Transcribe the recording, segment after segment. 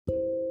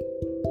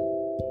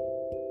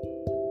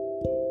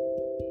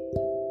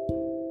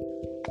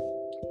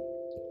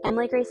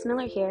Emily Grace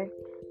Miller here.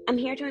 I'm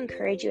here to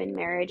encourage you in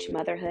marriage,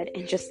 motherhood,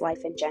 and just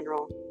life in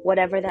general,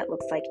 whatever that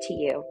looks like to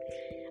you.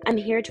 I'm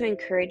here to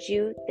encourage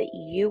you that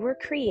you were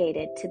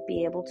created to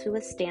be able to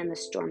withstand the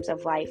storms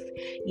of life.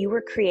 You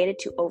were created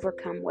to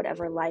overcome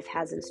whatever life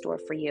has in store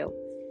for you.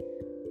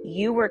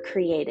 You were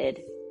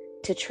created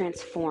to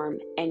transform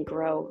and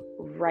grow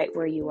right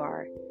where you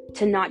are,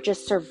 to not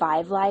just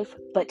survive life,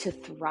 but to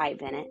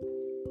thrive in it.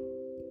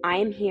 I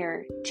am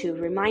here to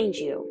remind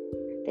you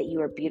that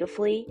you are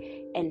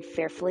beautifully and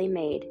fearfully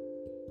made,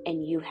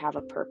 and you have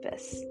a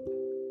purpose.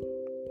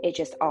 It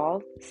just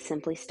all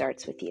simply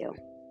starts with you.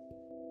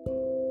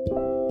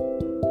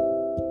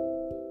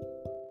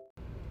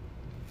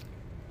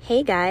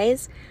 Hey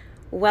guys,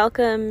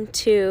 welcome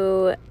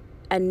to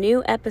a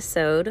new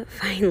episode,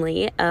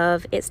 finally,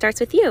 of It Starts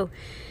With You.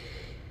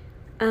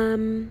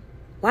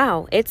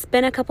 Wow, it's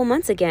been a couple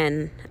months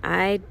again.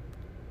 I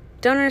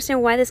don't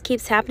understand why this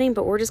keeps happening,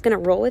 but we're just going to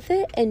roll with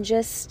it and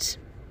just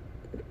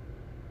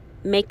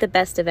make the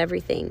best of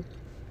everything.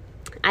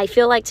 I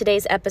feel like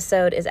today's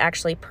episode is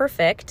actually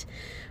perfect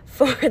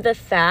for the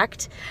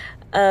fact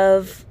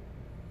of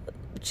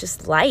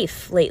just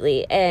life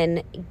lately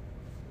and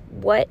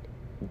what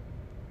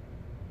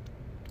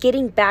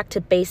getting back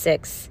to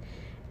basics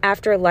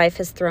after life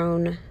has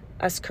thrown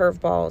us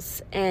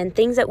curveballs and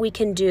things that we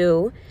can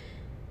do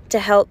to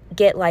help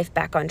get life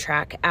back on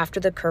track after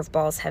the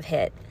curveballs have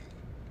hit.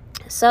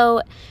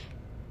 So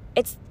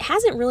it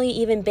hasn't really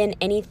even been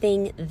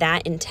anything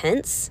that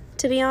intense,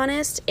 to be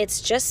honest. It's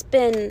just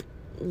been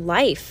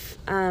life.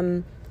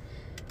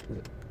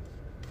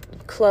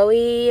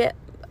 Chloe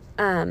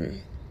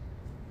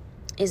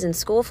is in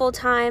school full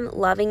time,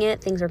 loving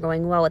it. Things are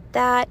going well with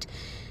that.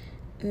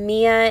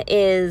 Mia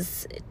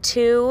is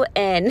 2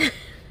 and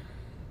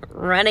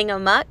running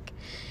amok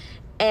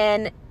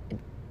and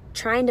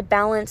trying to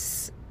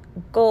balance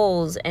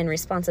goals and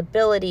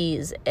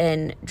responsibilities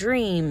and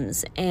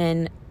dreams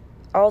and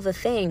all the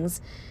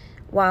things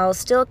while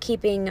still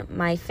keeping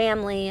my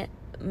family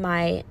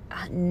my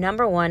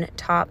number one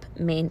top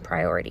main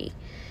priority.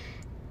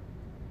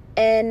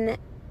 And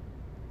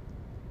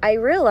I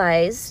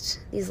realized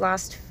these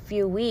last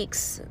few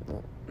weeks,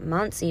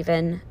 months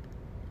even,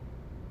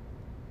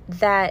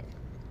 that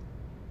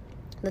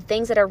the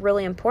things that are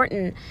really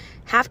important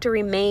have to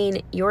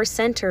remain your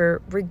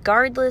center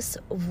regardless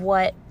of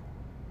what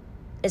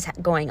is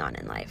going on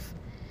in life.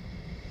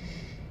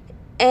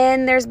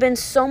 And there's been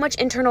so much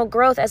internal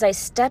growth as I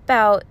step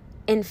out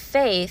in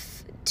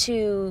faith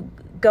to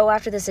go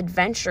after this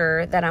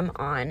adventure that I'm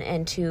on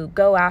and to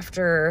go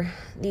after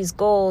these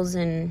goals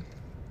and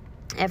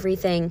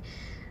everything.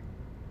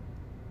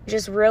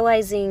 Just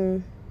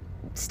realizing,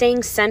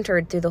 staying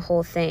centered through the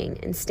whole thing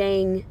and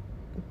staying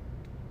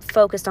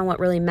focused on what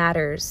really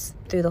matters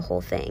through the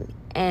whole thing.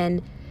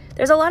 And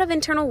there's a lot of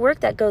internal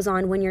work that goes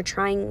on when you're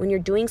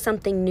doing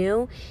something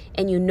new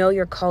and you know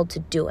you're called to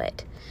do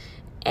it.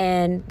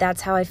 And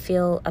that's how I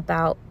feel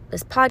about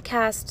this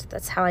podcast.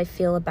 That's how I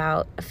feel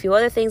about a few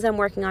other things I'm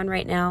working on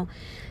right now.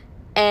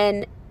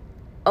 And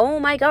oh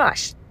my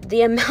gosh,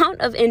 the amount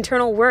of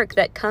internal work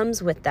that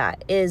comes with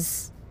that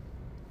is,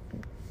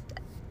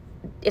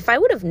 if I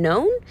would have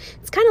known,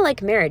 it's kind of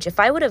like marriage. If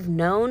I would have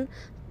known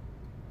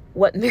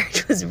what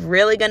marriage was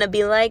really going to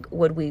be like,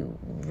 would we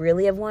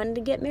really have wanted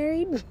to get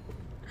married?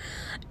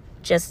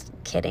 Just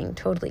kidding.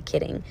 Totally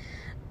kidding.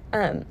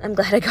 I'm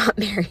glad I got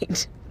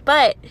married.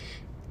 But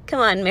come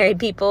on, married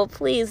people,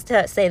 please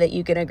say that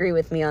you can agree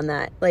with me on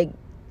that. Like,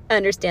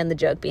 understand the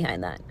joke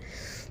behind that.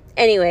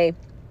 Anyway,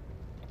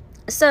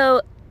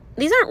 so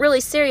these aren't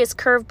really serious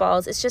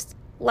curveballs. It's just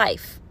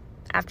life.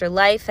 After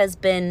life has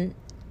been,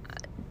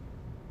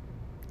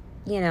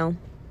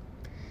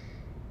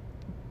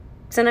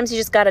 sometimes you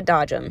just got to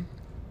dodge them.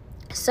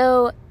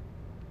 So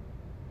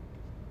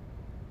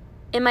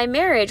in my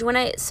marriage,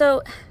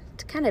 to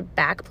kind of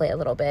backplay a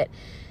little bit,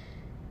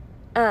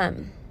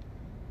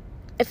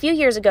 a few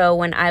years ago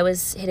when I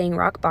was hitting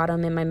rock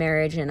bottom in my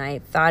marriage and I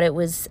thought it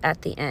was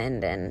at the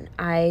end and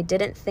I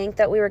didn't think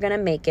that we were going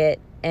to make it,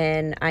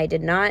 and I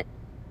did not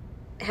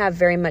have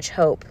very much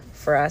hope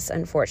for us,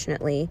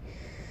 unfortunately,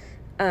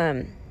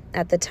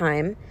 at the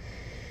time.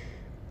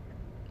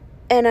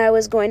 And I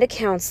was going to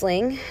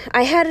counseling.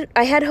 I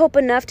had hope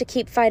enough to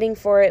keep fighting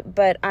for it,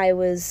 but I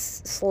was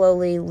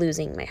slowly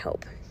losing my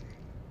hope.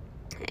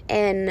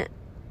 And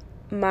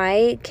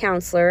my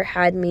counselor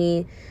had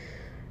me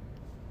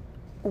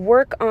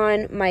work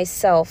on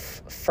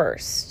myself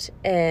first.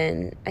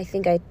 And I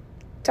think I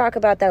talk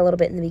about that a little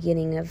bit in the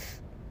beginning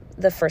of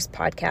the first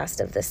podcast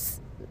of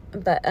this.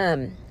 But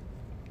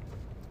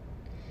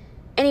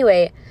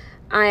anyway,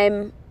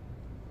 I'm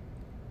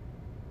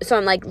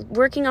like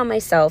working on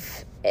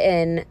myself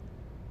and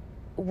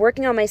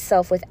working on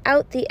myself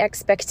without the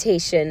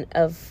expectation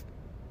of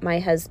my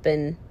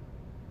husband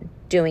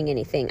doing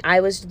anything. I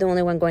was the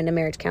only one going to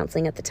marriage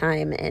counseling at the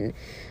time, and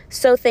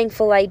so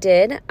thankful I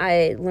did.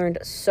 I learned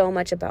so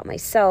much about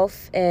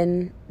myself,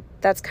 and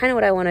that's kind of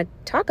what I want to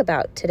talk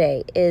about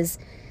today, is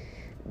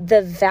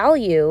the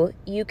value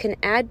you can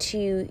add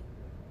to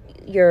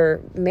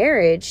your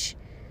marriage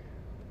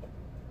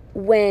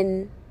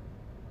when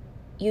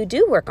you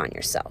do work on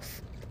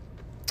yourself.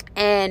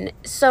 And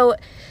so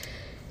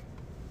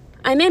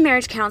I'm in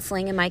marriage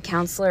counseling, and my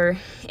counselor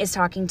is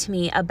talking to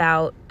me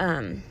about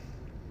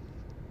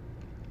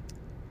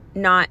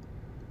not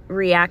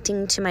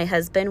reacting to my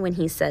husband when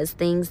he says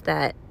things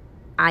that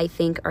I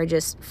think are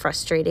just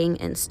frustrating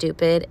and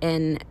stupid,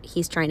 and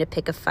he's trying to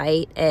pick a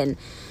fight. And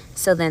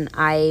so then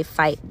I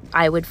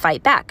would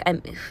fight back.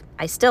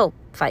 I still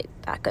fight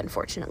back,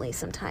 unfortunately,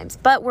 sometimes,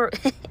 but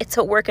it's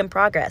a work in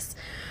progress.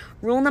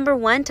 Rule number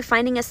 1 to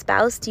finding a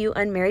spouse, to you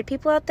unmarried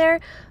people out there: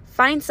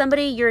 find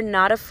somebody you're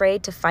not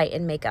afraid to fight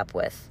and make up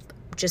with.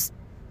 Just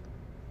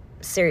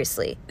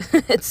seriously,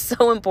 it's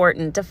so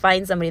important to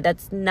find somebody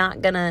that's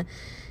not gonna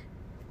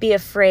be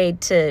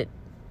afraid to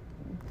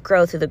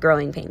grow through the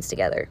growing pains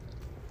together.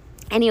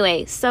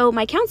 Anyway, so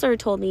my counselor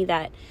told me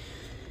that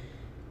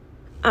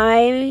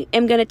I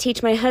am going to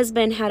teach my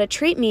husband how to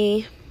treat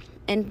me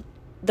and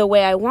the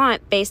way I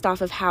want based off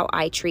of how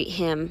I treat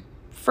him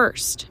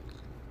first.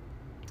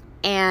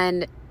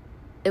 And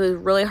it was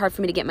really hard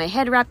for me to get my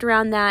head wrapped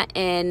around that.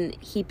 And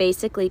he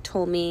basically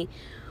told me,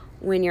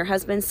 when your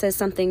husband says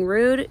something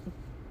rude,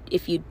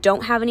 if you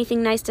don't have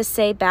anything nice to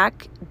say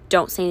back,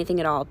 don't say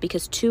anything at all,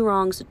 because 2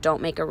 wrongs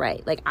don't make a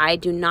right. Like, I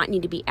do not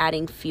need to be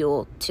adding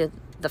fuel to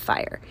the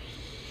fire.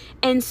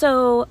 And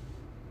so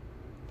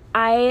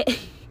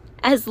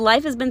as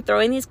life has been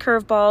throwing these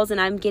curveballs, and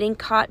I'm getting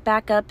caught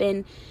back up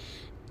in,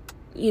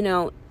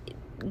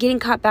 getting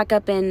caught back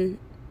up in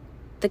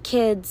the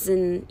kids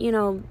and,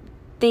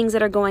 things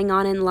that are going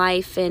on in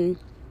life, and,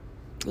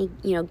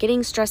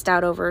 getting stressed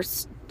out over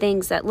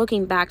things that,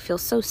 looking back, feel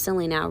so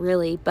silly now,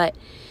 really. But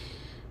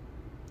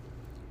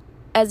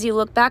as you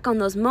look back on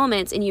those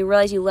moments and you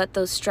realize you let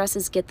those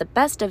stresses get the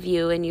best of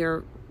you, and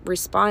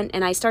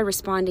and I started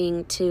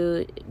responding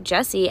to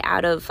Jesse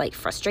out of like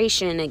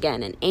frustration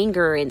again, and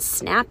anger and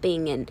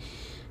snapping. And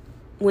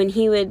when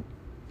he would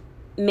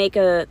make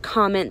a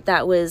comment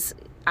that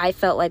I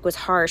felt like was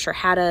harsh, or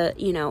had a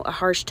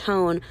harsh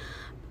tone,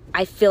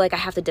 I feel like I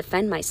have to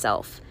defend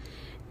myself.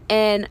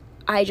 And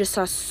I just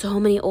saw so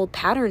many old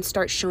patterns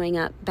start showing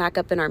back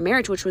up in our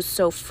marriage, which was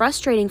so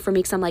frustrating for me,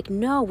 because I'm like,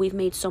 no, we've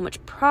made so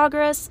much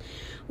progress.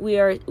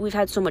 We've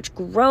had so much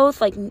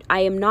growth. Like,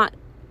 I'm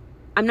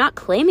not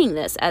claiming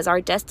this as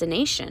our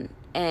destination.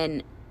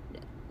 And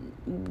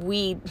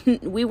we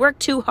worked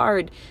too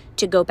hard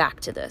to go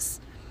back to this.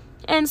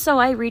 And so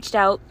I reached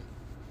out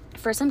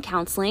for some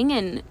counseling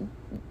and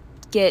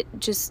get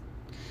just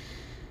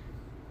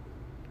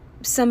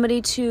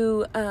somebody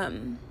to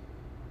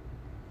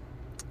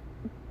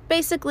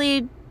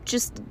basically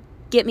just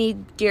get me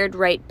geared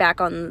right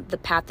back on the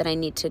path that I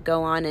need to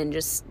go on, and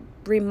just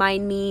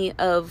remind me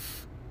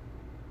of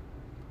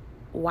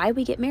why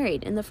we get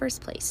married in the first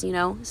place,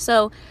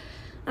 So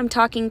I'm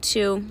talking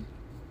to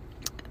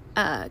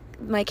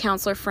my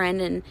counselor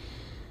friend, and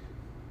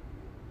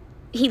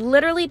he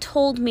literally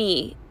told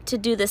me to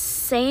do the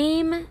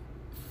same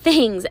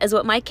things as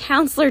what my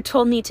counselor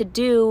told me to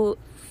do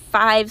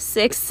 5,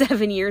 6,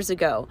 7 years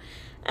ago.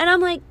 And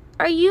I'm like,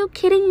 are you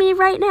kidding me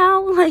right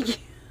now? Like,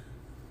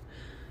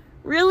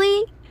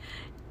 really?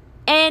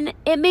 And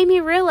it made me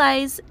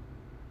realize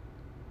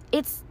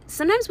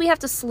sometimes we have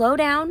to slow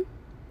down,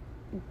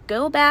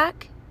 go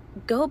back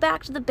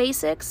to the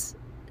basics,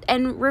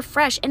 and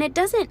refresh. And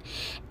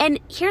and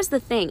here's the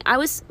thing,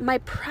 my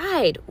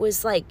pride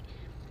was like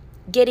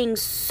getting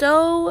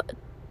so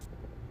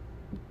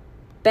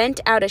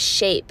bent out of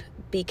shape,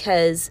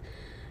 because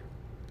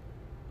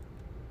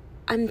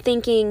I'm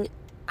thinking,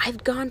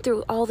 I've gone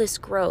through all this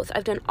growth.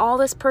 I've done all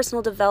this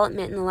personal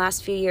development in the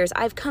last few years.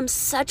 I've come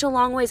such a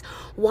long ways.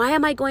 Why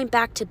am I going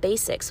back to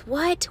basics?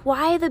 What?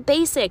 Why the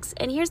basics?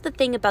 And here's the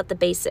thing about the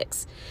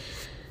basics.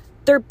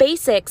 They're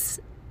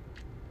basics,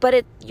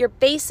 but your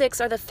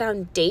basics are the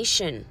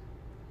foundation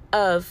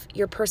of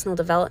your personal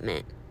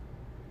development.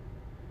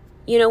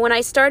 When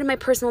I started my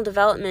personal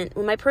development,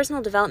 when my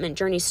personal development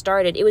journey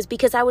started, it was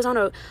because I was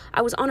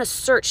on a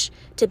search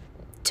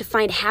to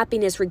find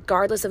happiness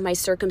regardless of my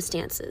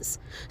circumstances.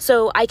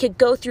 So I could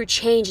go through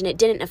change and it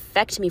didn't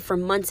affect me for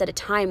months at a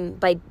time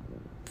by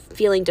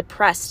feeling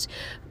depressed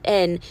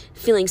and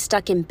feeling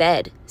stuck in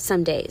bed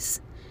some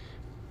days.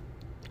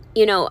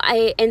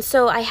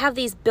 So I have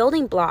these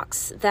building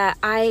blocks that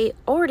I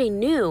already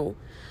knew,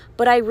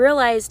 but I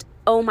realized,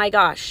 oh my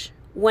gosh,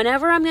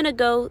 whenever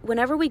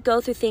we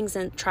go through things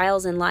and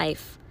trials in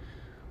life,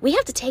 we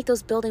have to take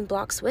those building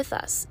blocks with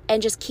us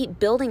and just keep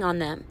building on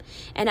them.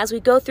 And as we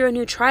go through a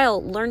new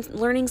trial,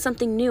 learning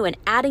something new and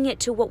adding it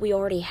to what we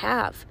already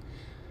have.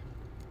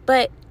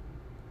 But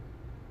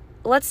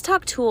let's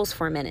talk tools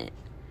for a minute.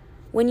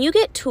 When you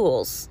get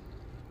tools,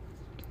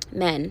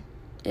 men,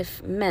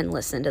 if men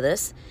listen to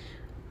this,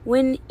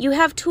 when you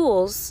have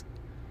tools,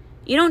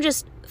 you don't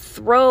just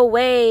throw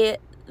away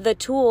the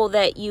tool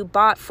that you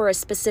bought for a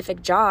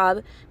specific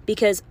job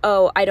because,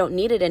 oh, I don't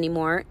need it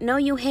anymore. No,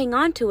 you hang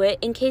on to it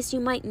in case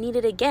you might need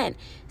it again.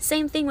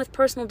 Same thing with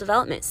personal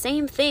development.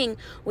 Same thing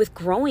with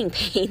growing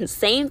pains.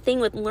 Same thing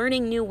with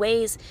learning new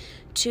ways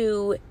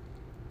to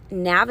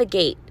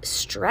navigate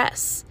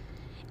stress.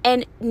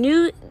 And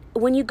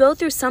when you go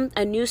through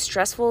a new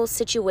stressful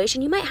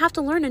situation, you might have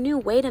to learn a new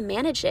way to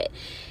manage it.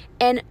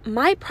 And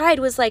my pride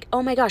was like,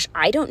 oh my gosh,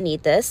 I don't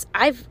need this.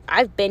 I've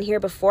been here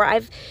before.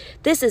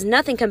 This is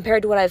nothing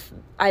compared to what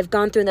I've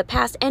gone through in the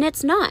past. And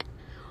it's not.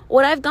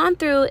 What I've gone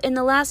through in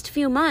the last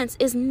few months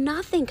is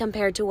nothing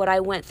compared to what I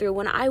went through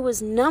when I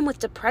was numb with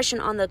depression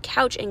on the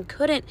couch and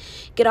couldn't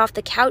get off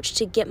the couch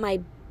to get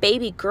my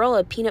baby girl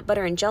a peanut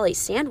butter and jelly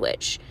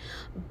sandwich.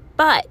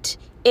 But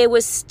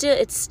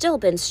it's still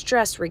been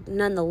stress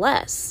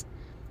nonetheless.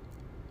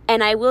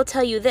 And I will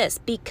tell you this,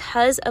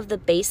 because of the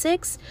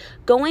basics,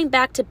 going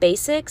back to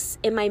basics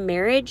in my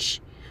marriage,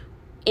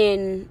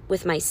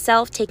 with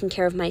myself, taking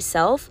care of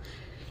myself,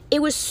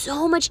 it was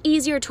so much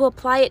easier to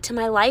apply it to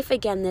my life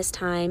again this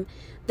time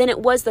than it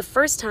was the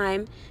first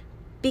time,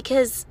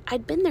 because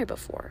I'd been there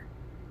before.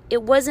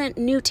 It wasn't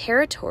new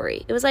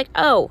territory. It was like,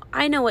 oh,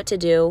 I know what to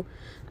do.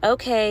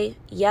 Okay,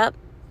 yep,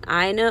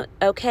 I know.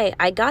 Okay,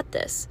 I got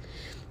this.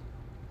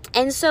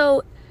 And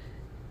so,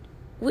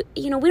 we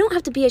don't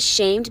have to be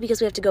ashamed because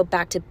we have to go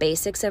back to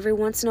basics every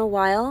once in a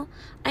while.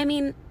 I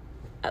mean,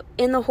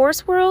 in the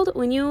horse world,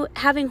 when you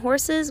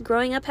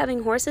growing up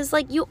having horses,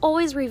 like, you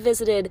always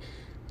revisited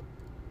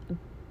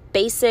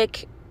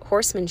basic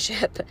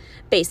horsemanship,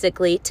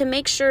 basically, to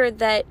make sure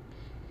that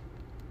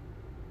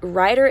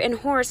rider and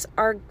horse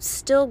are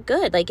still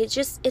good. Like,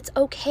 it's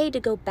okay to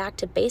go back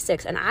to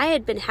basics. And I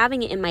had been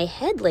having it in my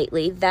head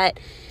lately that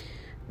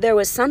there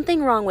was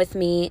something wrong with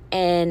me,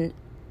 and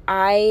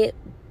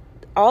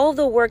all of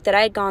the work that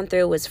I had gone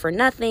through was for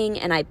nothing,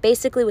 and I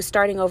basically was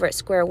starting over at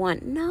square one.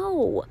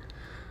 No,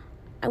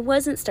 I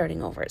wasn't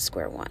starting over at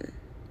square one.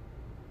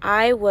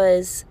 I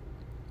was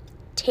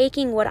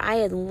taking what I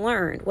had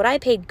learned, what I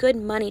paid good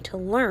money to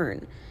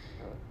learn,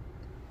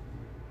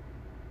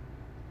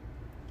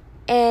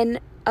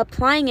 and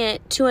applying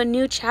it to a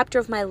new chapter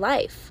of my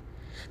life.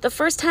 The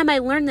first time I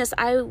learned this,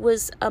 I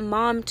was a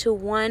mom to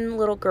one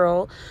little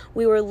girl.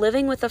 We were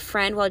living with a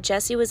friend while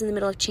Jesse was in the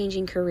middle of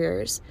changing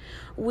careers.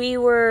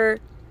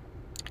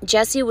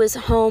 Jesse was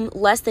home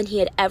less than he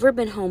had ever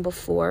been home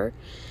before.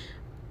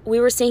 We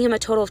were seeing him a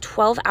total of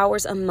 12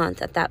 hours a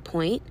month at that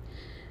point.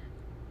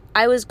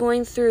 I was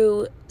going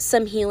through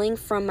some healing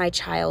from my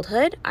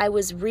childhood. I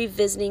was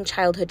revisiting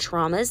childhood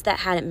traumas that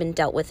hadn't been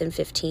dealt with in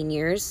 15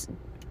 years,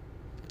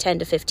 10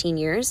 to 15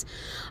 years.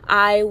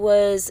 I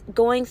was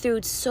going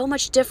through so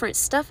much different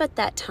stuff at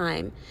that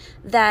time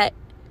that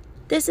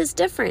this is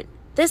different.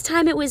 This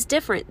time it was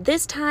different.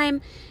 This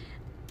time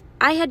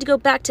I had to go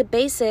back to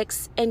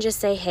basics and just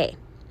say, hey,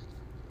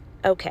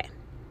 okay,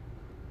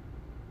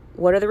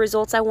 what are the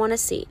results I want to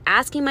see?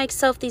 Asking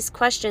myself these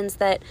questions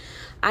that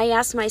I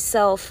asked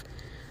myself,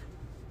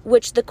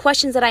 which the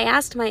questions that I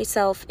asked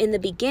myself in the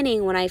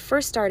beginning when I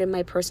first started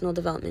my personal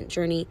development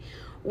journey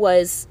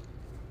was,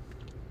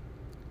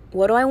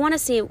 what do I want to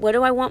see? What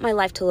do I want my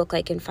life to look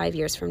like in 5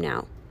 years from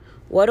now?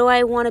 What do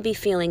I want to be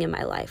feeling in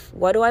my life?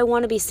 What do I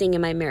want to be seeing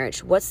in my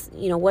marriage? What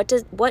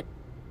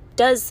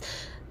does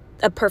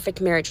a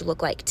perfect marriage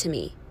look like to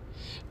me?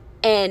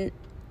 And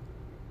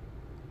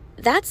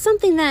that's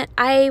something that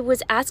I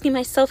was asking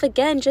myself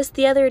again just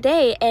the other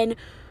day, and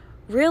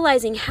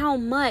realizing how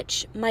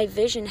much my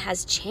vision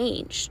has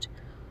changed.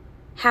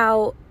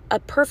 How a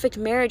perfect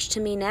marriage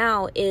to me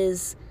now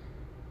is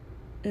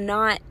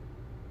not,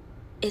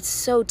 it's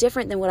so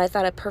different than what I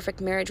thought a perfect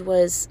marriage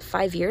was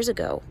 5 years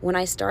ago when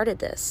I started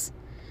this.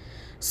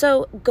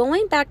 So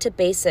going back to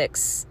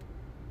basics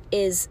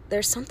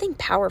there's something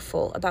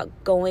powerful about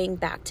going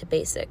back to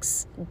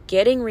basics,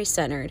 getting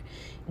recentered,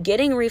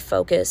 getting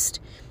refocused,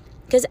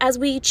 because as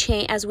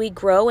we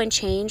grow and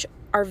change,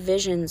 our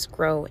visions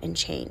grow and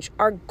change.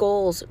 Our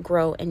goals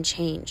grow and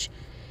change.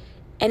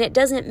 And it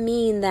doesn't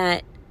mean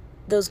that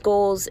those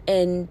goals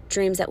and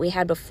dreams that we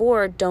had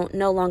before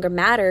no longer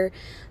matter.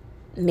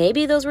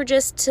 Maybe those were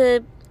just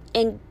to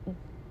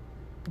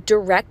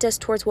direct us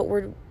towards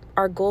what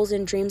our goals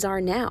and dreams are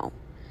now.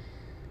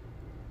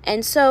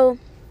 And so,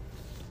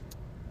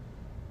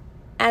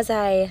 as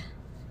I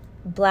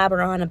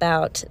blabber on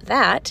about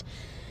that,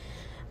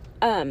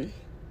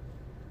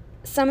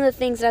 some of the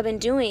things that I've been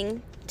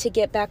doing to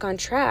get back on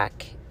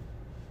track,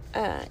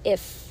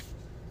 if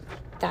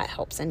that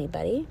helps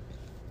anybody,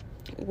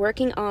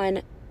 working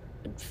on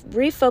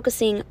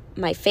refocusing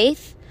my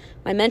faith,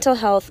 my mental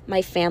health,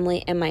 my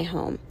family, and my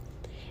home.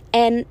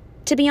 And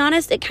to be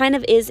honest, it kind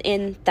of is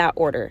in that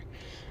order.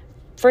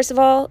 First of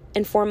all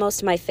and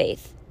foremost, my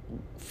faith.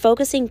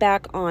 Focusing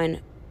back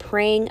on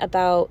praying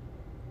about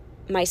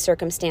my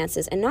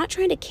circumstances and not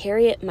trying to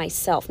carry it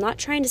myself, not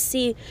trying to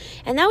see.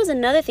 And that was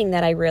another thing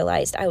that I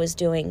realized I was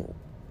doing.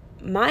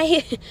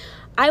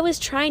 I was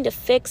trying to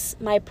fix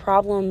my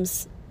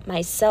problems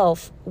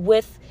myself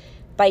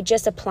by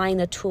just applying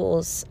the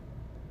tools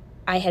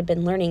I had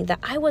been learning, that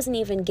I wasn't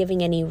even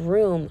giving any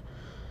room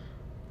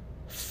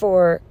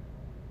to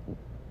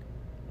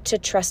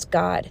trust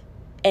God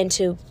and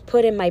to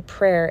put in my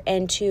prayer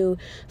and to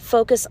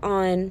focus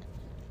on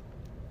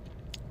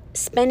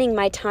spending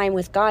my time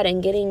with God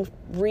and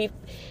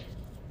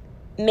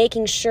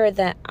making sure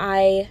that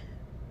I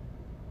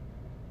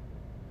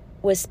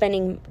was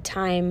spending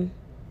time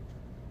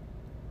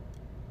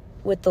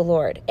with the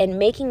Lord and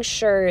making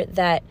sure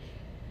that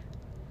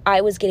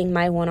I was getting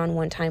my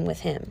one-on-one time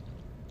with him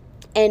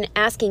and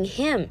asking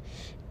him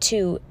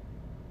to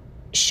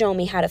show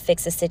me how to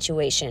fix a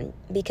situation,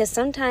 because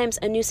sometimes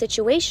a new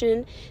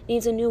situation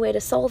needs a new way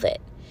to solve it.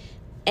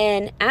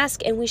 And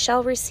ask and we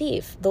shall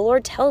receive. The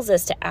Lord tells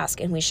us to ask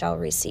and we shall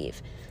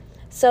receive.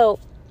 So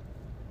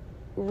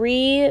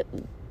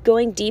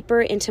going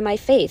deeper into my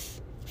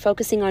faith,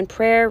 focusing on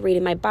prayer,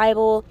 reading my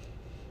Bible,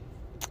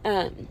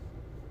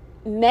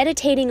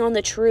 meditating on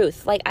the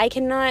truth. Like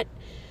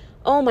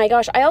oh my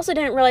gosh, I also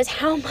didn't realize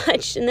how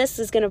much, and this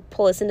is going to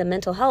pull us into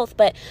mental health,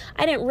 but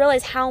I didn't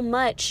realize how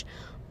much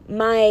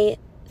my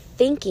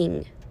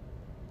thinking,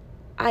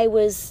 I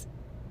was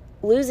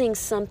losing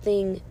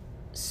something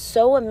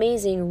so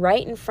amazing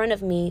right in front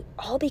of me,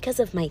 all because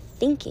of my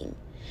thinking,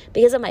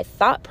 because of my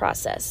thought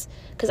process.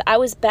 Because I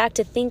was back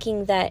to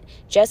thinking that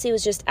Jesse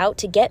was just out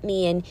to get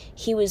me and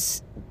he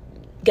was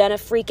gonna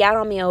freak out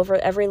on me over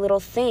every little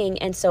thing,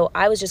 and so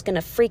I was just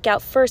gonna freak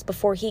out first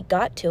before he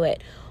got to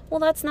it. Well,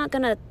 that's not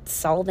gonna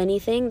solve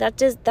anything.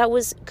 That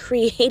was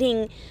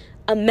creating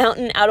a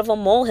mountain out of a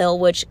molehill,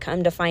 which,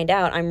 come to find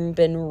out, I've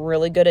been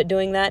really good at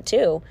doing that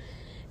too.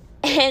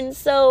 And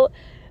so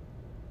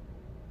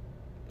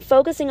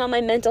focusing on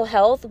my mental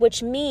health,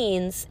 which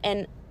means,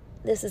 and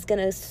this is going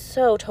to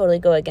so totally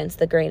go against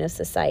the grain of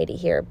society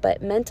here,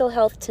 but mental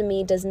health to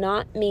me does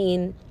not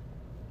mean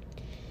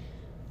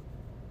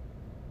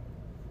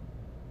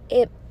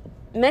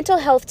mental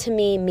health to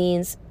me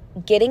means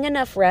getting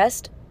enough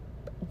rest,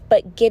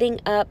 but getting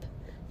up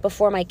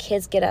before my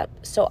kids get up,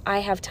 so I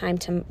have time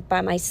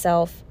by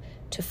myself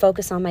to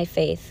focus on my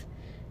faith,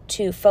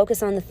 to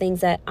focus on the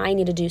things that I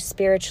need to do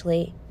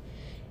spiritually,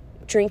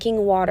 drinking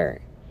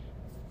water,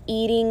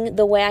 eating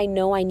the way I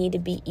know I need to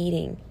be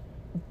eating,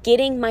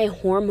 getting my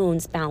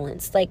hormones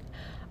balanced. Like,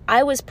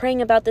 I was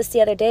praying about this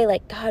the other day,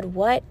 like, God,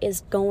 what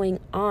is going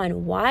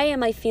on? Why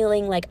am I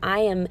feeling like I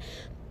am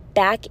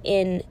back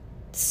in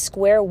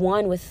square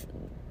one with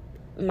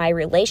my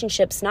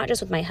relationships, not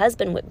just with my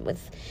husband,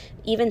 with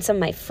even some of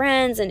my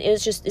friends, and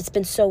it's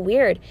been so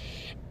weird.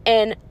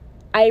 And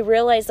I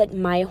realized, like,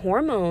 my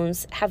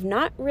hormones have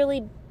not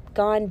really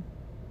gone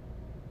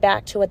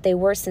back to what they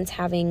were since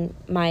having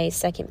my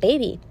second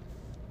baby.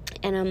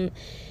 And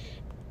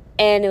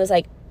it was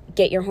like,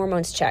 get your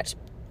hormones checked.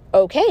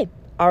 Okay,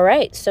 all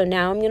right, so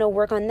now I'm gonna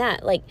work on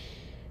that. Like,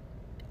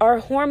 our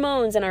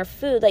hormones and our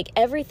food, like,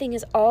 everything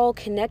is all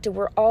connected.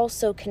 We're all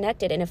so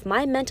connected. And if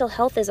my mental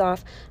health is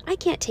off, I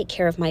can't take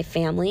care of my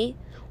family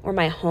or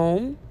my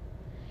home.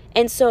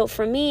 And so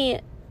for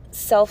me,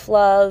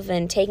 self-love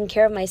and taking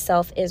care of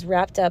myself is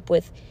wrapped up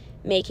with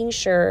making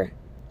sure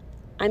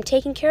I'm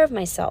taking care of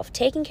myself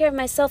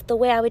the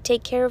way I would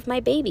take care of my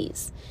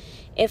babies.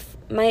 If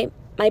my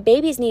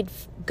babies need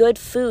good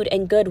food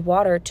and good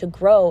water to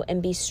grow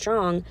and be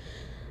strong,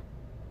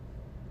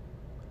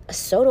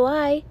 so do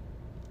I.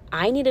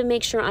 I need to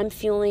make sure I'm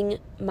fueling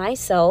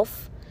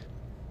myself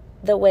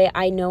the way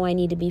I know I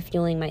need to be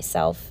fueling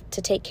myself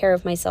to take care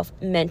of myself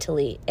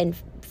mentally and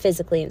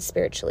physically and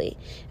spiritually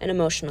and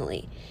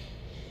emotionally.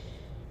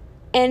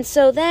 And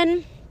so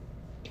then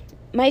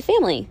my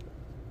family,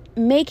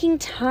 making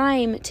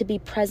time to be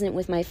present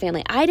with my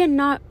family. I did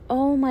not,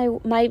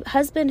 my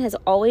husband has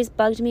always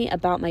bugged me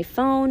about my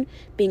phone,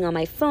 being on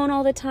my phone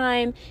all the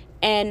time.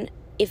 And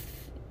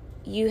if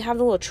you have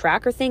the little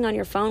tracker thing on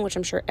your phone, which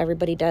I'm sure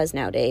everybody does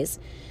nowadays,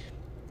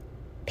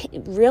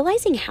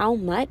 realizing how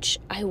much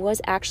I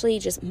was actually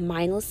just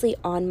mindlessly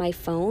on my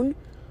phone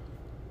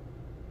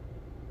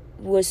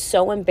was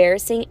so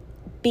embarrassing,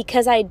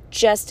 because I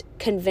just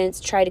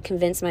tried to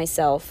convince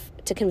myself,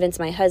 to convince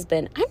my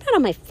husband, I'm not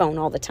on my phone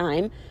all the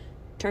time.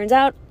 Turns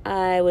out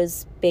I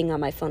was being on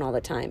my phone all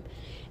the time.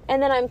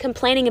 And then I'm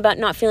complaining about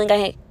not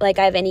feeling like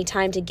I have any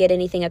time to get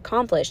anything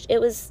accomplished.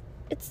 It's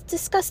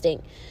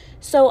disgusting.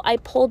 So I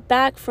pulled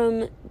back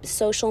from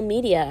social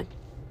media,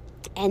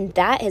 and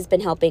that has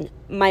been helping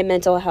my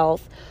mental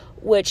health,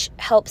 which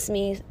helps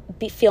me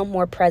feel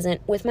more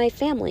present with my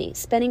family,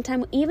 spending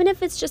time, even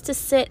if it's just to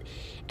sit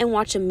and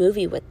watch a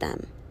movie with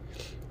them.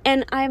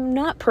 And I'm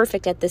not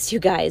perfect at this, you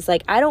guys.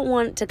 Like, I don't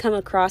want to come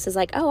across as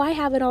like, oh, I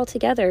have it all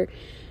together.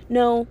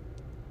 No,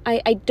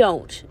 I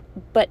don't.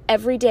 But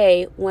every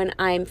day when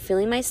I'm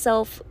feeling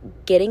myself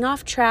getting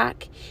off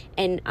track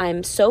and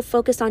I'm so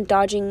focused on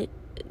dodging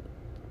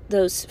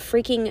those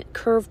freaking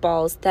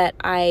curveballs that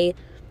I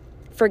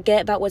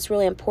forget about what's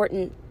really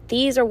important,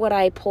 these are what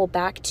I pull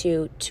back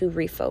to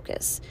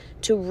refocus,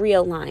 to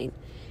realign.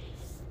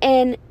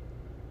 And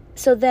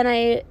so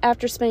then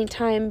after spending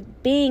time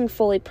being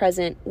fully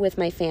present with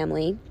my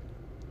family,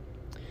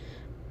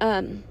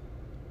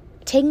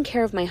 taking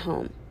care of my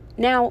home.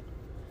 Now,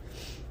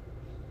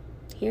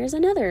 here's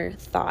another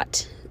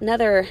thought,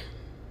 another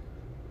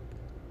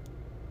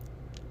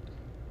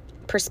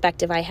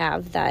perspective I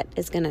have that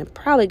is going to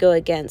probably go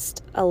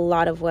against a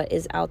lot of what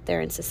is out there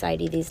in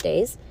society these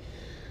days.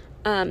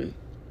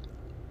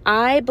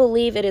 I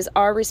believe it is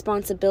our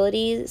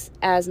responsibilities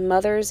as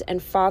mothers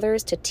and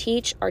fathers to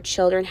teach our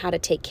children how to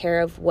take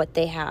care of what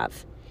they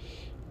have.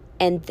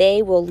 And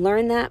they will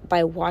learn that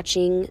by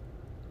watching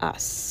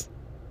us.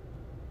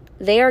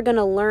 They are going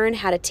to learn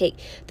how to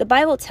the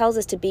Bible tells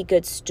us to be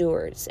good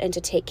stewards and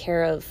to take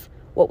care of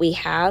what we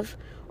have,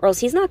 or else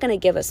he's not going to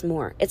give us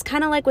more. It's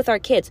kind of like with our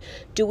kids.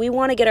 Do we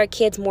want to get our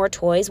kids more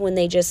toys when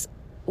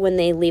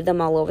they leave them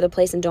all over the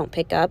place and don't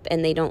pick up,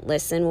 and they don't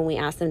listen when we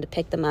ask them to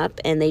pick them up,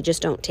 and they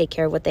just don't take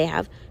care of what they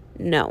have?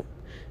 No,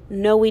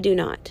 we do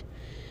not.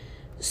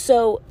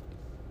 So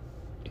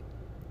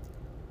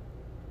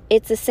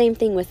it's the same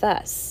thing with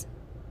us.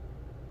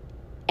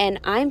 And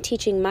I'm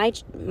teaching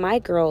my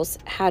girls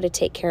how to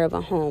take care of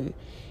a home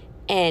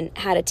and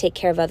how to take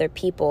care of other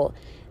people,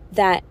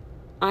 that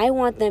I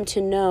want them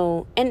to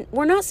know. And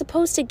we're not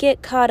supposed to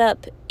get caught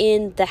up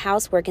in the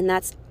housework, and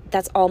that's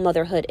all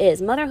motherhood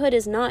is. Motherhood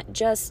is not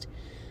just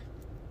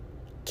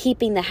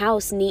keeping the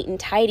house neat and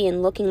tidy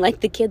and looking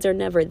like the kids are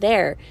never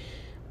there.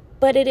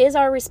 But it is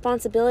our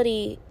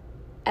responsibility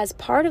as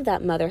part of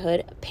that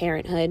motherhood,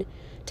 parenthood,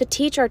 to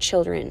teach our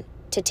children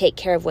to take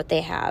care of what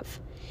they have.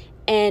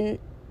 And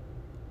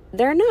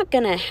they're not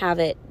going to have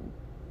it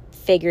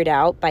figured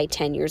out by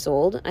 10 years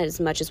old as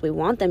much as we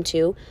want them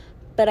to.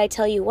 But I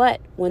tell you what,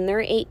 when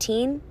they're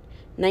 18,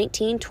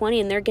 19,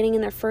 20, and they're getting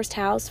in their first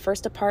house,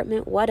 first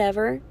apartment,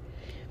 whatever,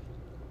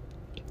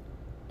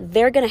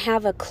 they're going to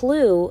have a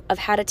clue of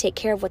how to take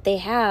care of what they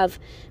have,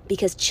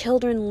 because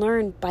children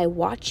learn by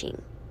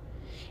watching.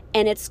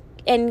 And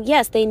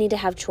yes, they need to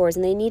have chores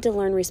and they need to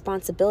learn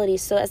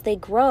responsibilities. So as they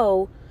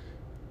grow,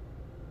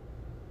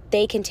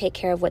 they can take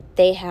care of what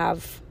they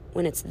have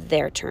when it's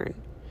their turn.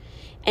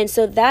 And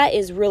so that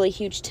is really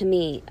huge to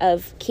me,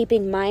 of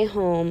keeping my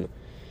home.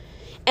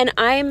 And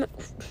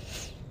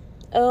if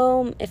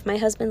my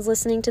husband's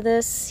listening to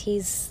this,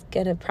 he's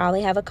going to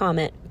probably have a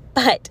comment.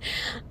 But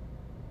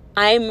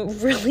I'm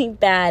really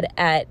bad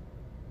at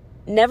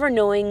never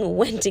knowing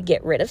when to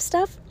get rid of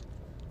stuff.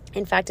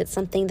 In fact, it's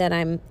something that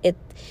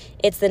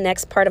it's the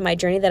next part of my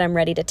journey that I'm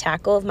ready to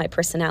tackle of my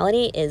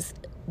personality, is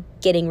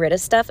getting rid of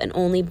stuff and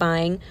only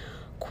buying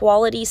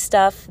quality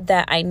stuff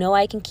that I know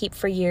I can keep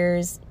for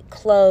years,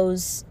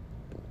 clothes,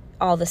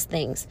 all these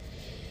things.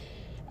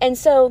 And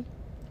so,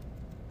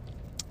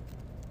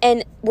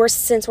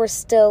 since we're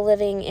still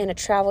living in a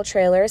travel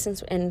trailer,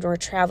 and we're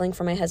traveling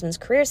for my husband's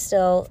career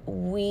still,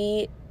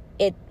 we've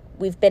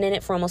been in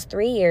it for almost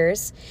 3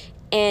 years,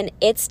 and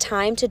it's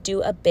time to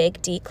do a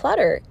big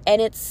declutter.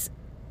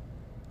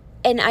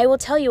 And I will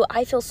tell you,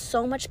 I feel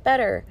so much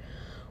better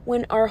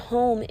when our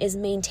home is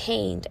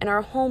maintained and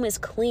our home is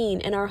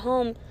clean and our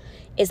home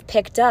is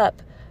picked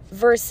up,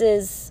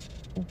 versus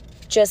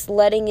just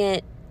letting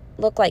it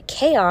look like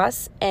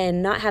chaos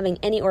and not having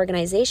any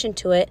organization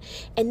to it.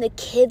 And the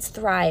kids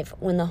thrive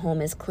when the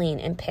home is clean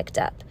and picked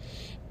up.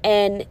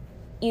 And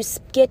you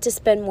get to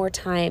spend more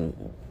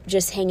time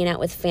just hanging out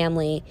with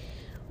family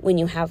when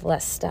you have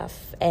less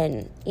stuff.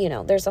 And,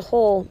 there's a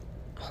whole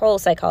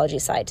psychology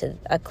side to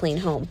a clean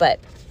home. But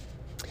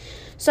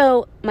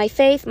so my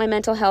faith, my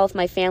mental health,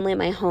 my family, and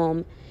my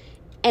home,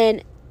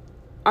 and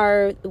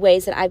are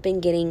ways that I've been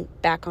getting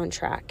back on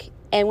track.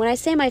 And when I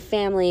say my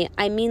family,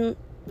 I mean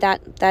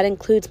that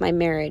includes my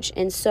marriage.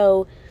 And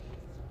so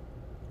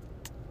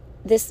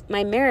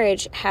my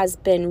marriage has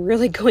been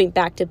really going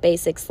back to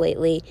basics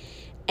lately,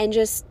 and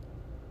just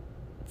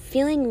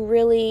feeling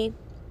really,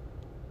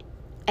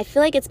 I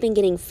feel like it's been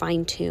getting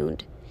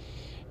fine-tuned.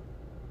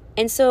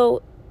 And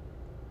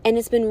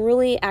it's been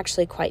really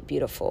actually quite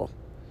beautiful.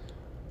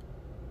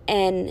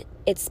 And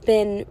it's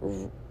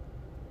been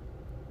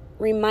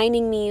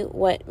reminding me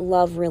what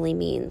love really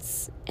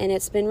means. And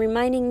it's been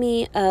reminding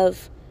me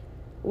of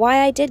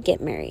why I did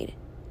get married,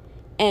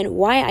 and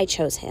why I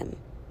chose him,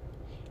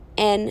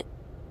 and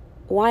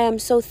why I'm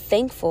so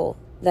thankful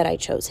that I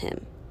chose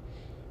him.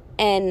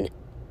 And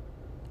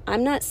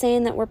I'm not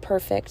saying that we're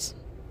perfect.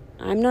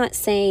 I'm not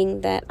saying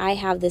that I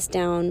have this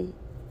down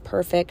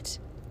perfect.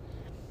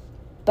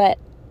 But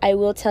I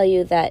will tell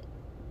you that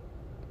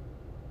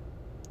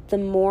the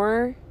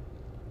more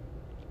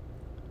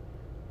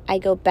I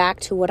go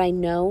back to what I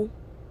know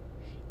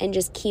and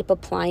just keep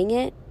applying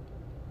it,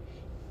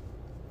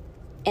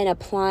 and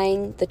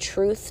applying the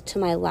truth to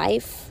my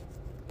life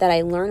that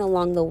I learn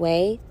along the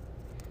way,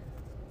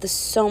 the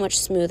so much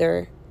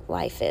smoother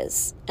life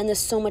is, and the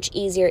so much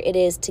easier it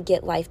is to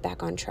get life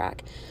back on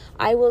track.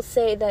 I will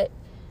say that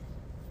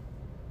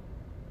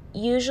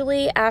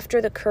usually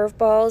after the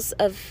curveballs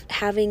of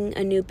having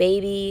a new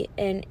baby,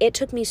 and it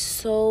took me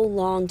so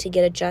long to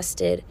get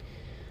adjusted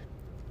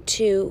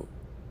to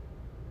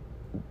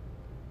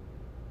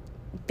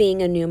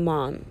being a new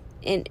mom,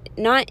 and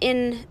not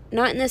in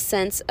the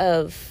sense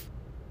of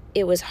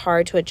it was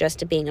hard to adjust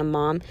to being a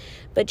mom,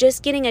 but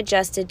just getting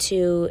adjusted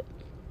to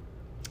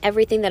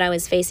everything that I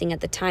was facing at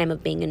the time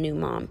of being a new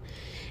mom.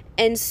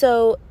 And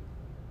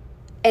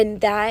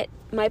that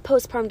my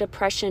postpartum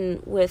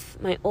depression with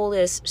my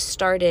oldest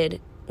started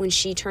when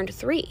she turned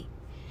 3.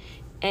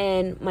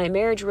 and my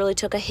marriage really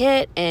took a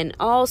hit, and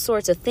all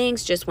sorts of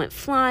things just went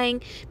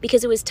flying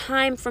because it was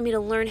time for me to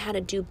learn how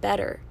to do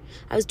better.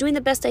 I was doing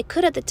the best I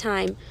could at the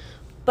time,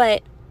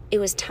 but it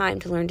was time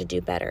to learn to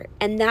do better.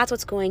 And that's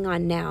what's going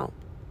on now.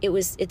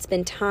 It's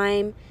been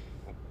time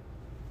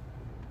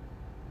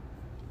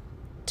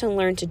to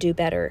learn to do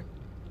better.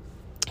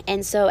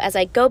 And so as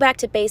I go back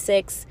to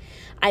basics,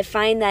 I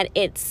find that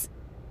it's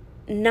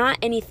not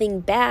anything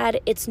bad.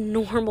 It's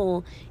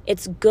normal.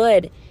 It's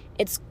good.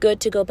 It's good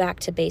to go back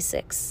to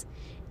basics.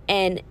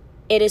 And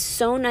it is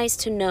so nice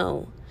to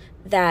know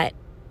that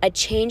a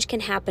change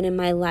can happen in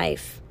my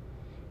life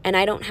and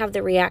I don't have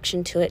the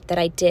reaction to it that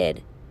I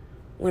did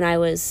when it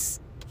was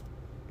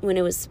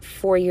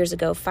 4 years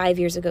ago, 5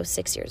 years ago,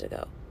 6 years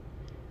ago.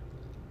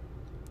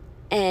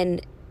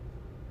 And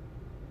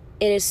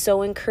it is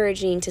so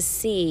encouraging to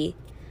see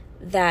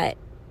that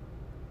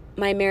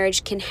my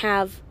marriage I can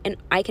have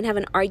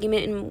an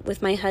argument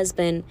with my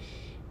husband,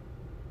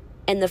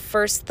 and the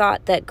first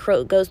thought that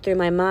goes through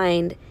my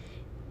mind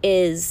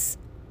is,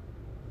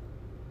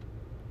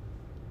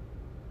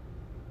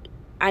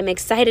 I'm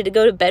excited to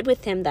go to bed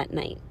with him that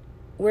night.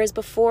 Whereas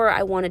before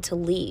I wanted to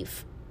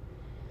leave.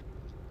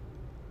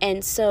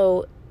 And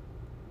so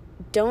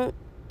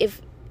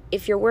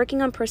if you're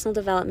working on personal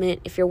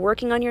development, if you're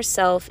working on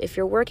yourself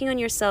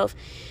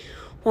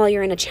while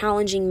you're in a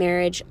challenging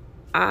marriage,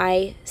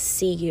 I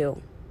see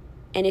you.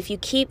 And if you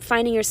keep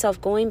finding yourself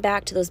going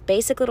back to those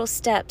basic little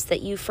steps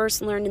that you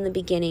first learned in the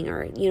beginning,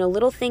 or,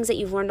 little things that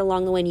you've learned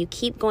along the way, and you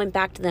keep going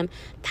back to them,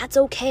 that's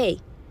okay.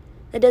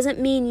 That doesn't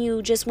mean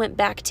you just went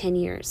back 10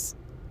 years.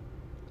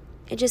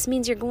 It just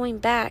means you're going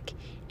back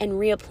and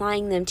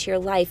reapplying them to your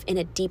life in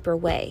a deeper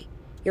way.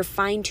 You're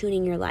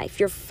fine-tuning your life.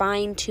 You're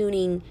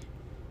fine-tuning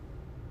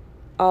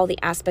all the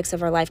aspects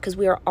of our life, because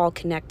we are all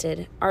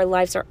connected. Our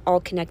lives are all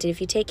connected. If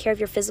you take care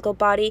of your physical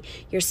body,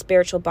 your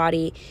spiritual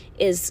body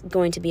is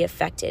going to be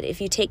affected.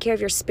 If you take care of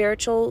your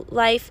spiritual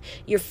life,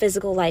 your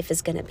physical life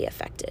is going to be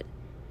affected.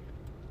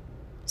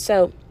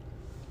 So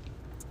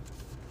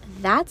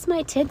that's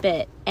my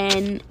tidbit.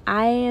 And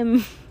I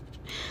am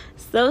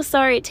so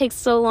sorry it takes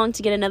so long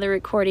to get another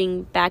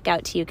recording back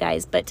out to you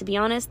guys. But to be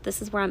honest,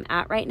 this is where I'm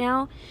at right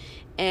now.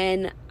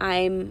 And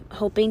I'm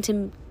hoping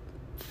to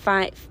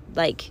find,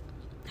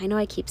 I know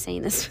I keep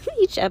saying this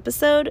each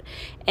episode,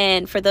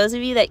 and for those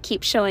of you that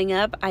keep showing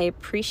up, I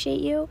appreciate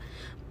you.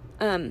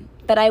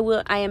 But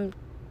I am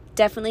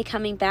definitely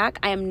coming back.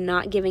 I am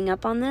not giving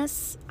up on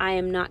this. I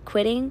am not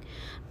quitting.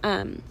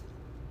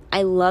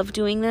 I love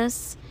doing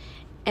this,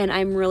 and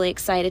I'm really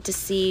excited to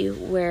see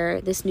where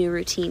this new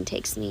routine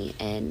takes me.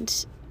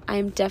 And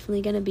I'm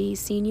definitely going to be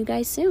seeing you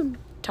guys soon,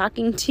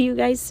 talking to you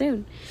guys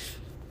soon.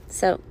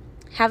 So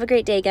have a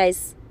great day,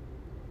 guys.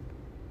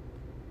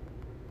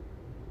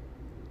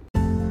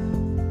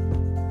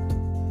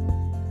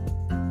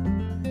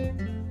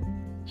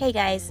 Hey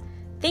guys,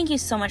 thank you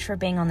so much for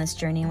being on this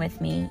journey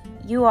with me.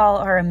 You all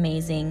are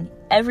amazing.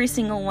 Every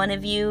single one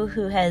of you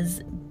who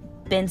has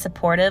been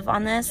supportive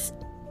on this,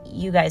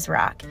 you guys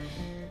rock.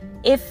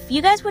 If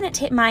you guys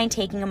wouldn't mind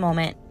taking a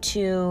moment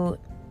to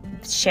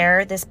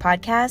share this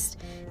podcast,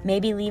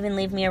 maybe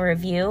leave me a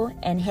review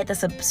and hit the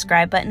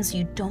subscribe button so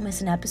you don't miss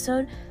an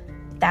episode,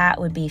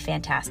 that would be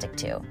fantastic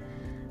too.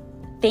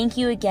 Thank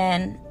you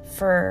again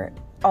for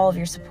all of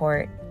your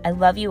support. I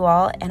love you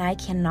all, and I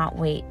cannot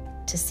wait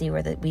to see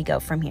where we go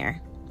from here.